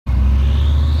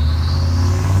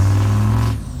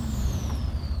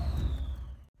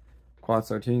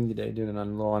Quadstar Tuning today, doing a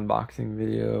little unboxing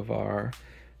video of our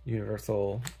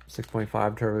universal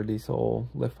 6.5 turbo diesel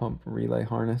lift pump relay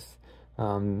harness.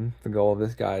 The goal of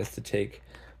this guy is to take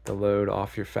the load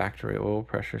off your factory oil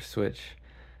pressure switch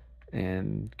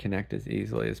and connect as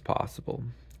easily as possible.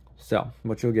 So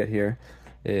what you'll get here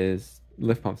is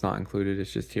lift pumps not included,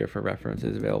 it's just here for reference,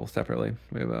 it's available separately.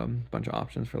 We have a bunch of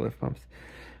options for lift pumps,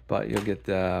 but you'll get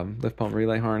the lift pump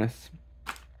relay harness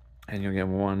and you'll get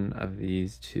one of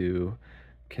these two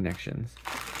connections.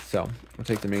 So we'll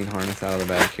take the main harness out of the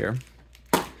bag here,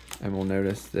 and we'll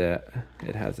notice that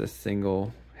it has a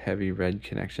single heavy red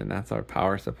connection. That's our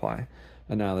power supply.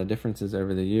 And now the differences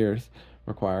over the years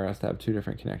require us to have two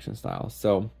different connection styles.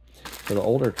 So for the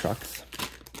older trucks,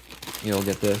 you'll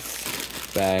get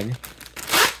this bag,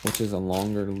 which is a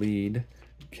longer lead,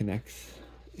 connects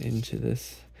into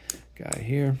this guy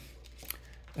here.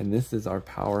 And this is our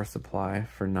power supply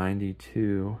for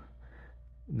 92,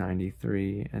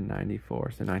 93, and 94.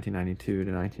 So 1992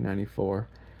 to 1994,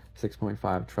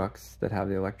 6.5 trucks that have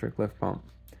the electric lift pump.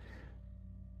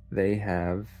 They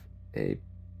have a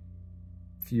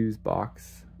fuse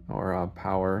box or a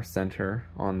power center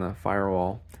on the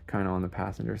firewall, kind of on the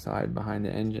passenger side behind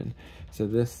the engine. So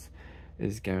this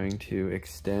is going to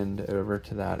extend over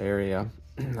to that area.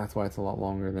 That's why it's a lot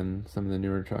longer than some of the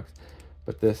newer trucks.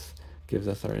 But this gives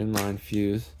us our inline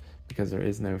fuse, because there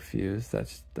is no fuse.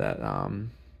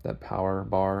 That power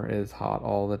bar is hot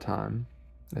all the time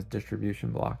as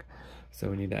distribution block. So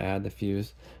we need to add the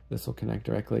fuse. This will connect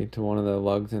directly to one of the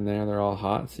lugs in there. They're all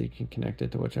hot, so you can connect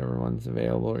it to whichever one's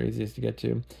available or easiest to get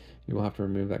to. You will have to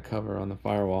remove that cover on the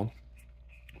firewall.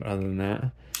 But other than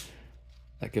that,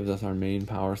 that gives us our main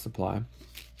power supply.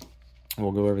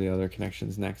 We'll go over the other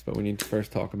connections next, but we need to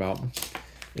first talk about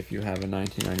if you have a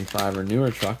 1995 or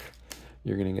newer truck,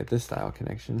 you're going to get this style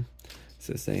connection. It's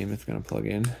the same. It's going to plug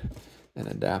in and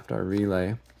adapt our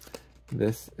relay.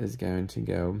 This is going to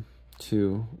go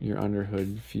to your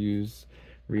underhood fuse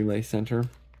relay center,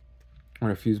 or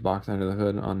a fuse box under the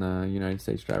hood on the United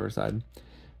States driver's side,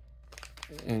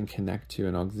 and connect to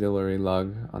an auxiliary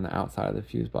lug on the outside of the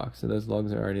fuse box. So those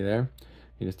lugs are already there.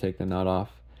 You just take the nut off,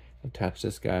 attach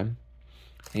this guy,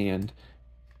 and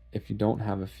if you don't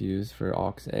have a fuse for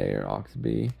aux A or aux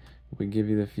B, we give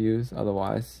you the fuse.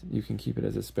 Otherwise, you can keep it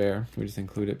as a spare. We just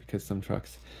include it because some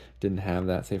trucks didn't have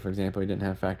that. Say, for example, you didn't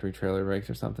have factory trailer brakes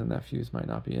or something, that fuse might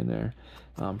not be in there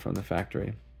from the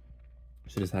factory.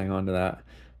 So just hang on to that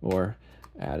or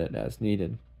add it as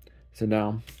needed. So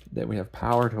now that we have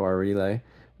power to our relay,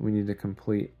 we need to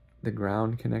complete the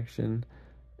ground connection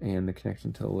and the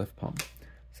connection to the lift pump.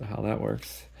 So how that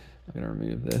works, I'm going to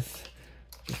remove this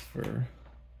just for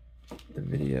the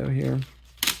video here.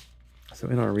 So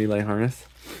in our relay harness,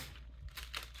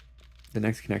 the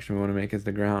next connection we want to make is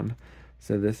the ground.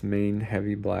 So this main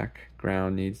heavy black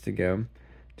ground needs to go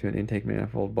to an intake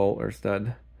manifold bolt or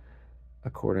stud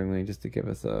accordingly, just to give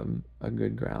us a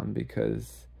good ground,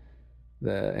 because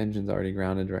the engine's already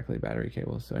grounded directly to battery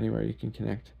cables. So anywhere you can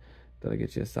connect, that'll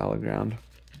get you a solid ground.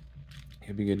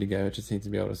 You'll be good to go. It just needs to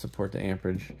be able to support the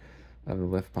amperage of the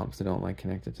lift pump, so don't like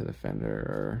connect it to the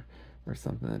fender or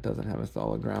something that doesn't have a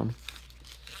solid ground.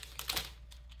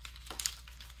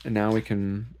 And now we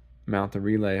can mount the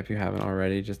relay, if you haven't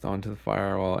already, just onto the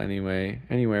firewall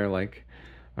anywhere like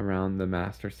around the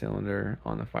master cylinder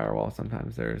on the firewall.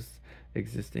 Sometimes there's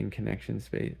existing connection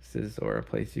spaces or a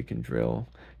place you can drill.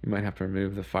 You might have to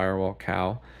remove the firewall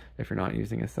cowl if you're not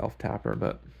using a self-tapper,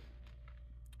 but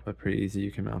pretty easy.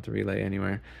 You can mount the relay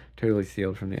anywhere, totally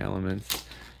sealed from the elements,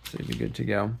 so you'd be good to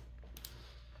go.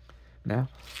 Now,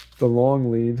 the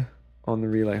long lead on the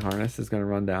relay harness is going to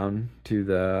run down to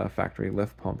the factory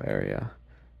lift pump area,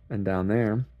 and down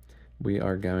there we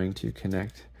are going to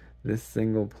connect this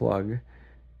single plug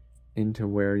into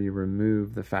where you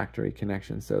remove the factory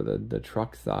connection. So the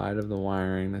truck side of the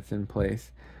wiring that's in place,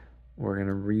 we're going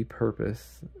to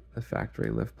repurpose the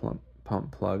factory lift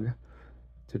pump plug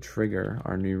to trigger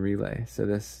our new relay. So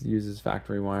this uses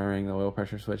factory wiring, the oil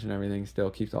pressure switch and everything still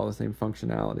keeps all the same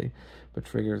functionality, but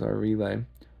triggers our relay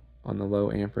on the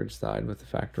low amperage side with the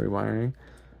factory wiring.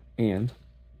 And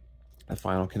the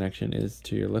final connection is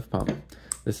to your lift pump.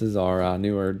 This is our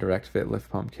newer direct fit lift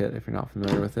pump kit, if you're not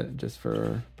familiar with it, just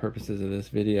for purposes of this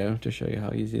video to show you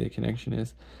how easy the connection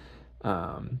is,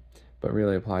 but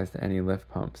really applies to any lift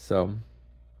pump. So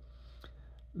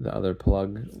the other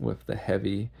plug with the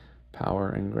heavy power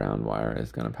and ground wire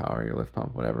is going to power your lift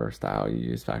pump, whatever style you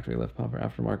use, factory lift pump or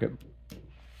aftermarket.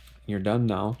 You're done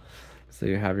now. So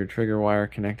you have your trigger wire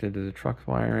connected to the truck's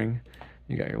wiring,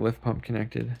 you got your lift pump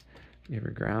connected, you have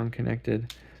your ground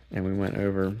connected, and we went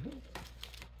over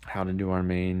how to do our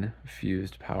main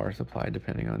fused power supply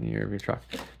depending on the year of your truck.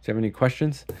 If you have any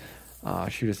questions,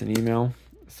 shoot us an email,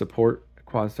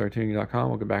 support@quadstartuning.com.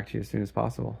 We'll get back to you as soon as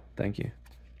possible. Thank you.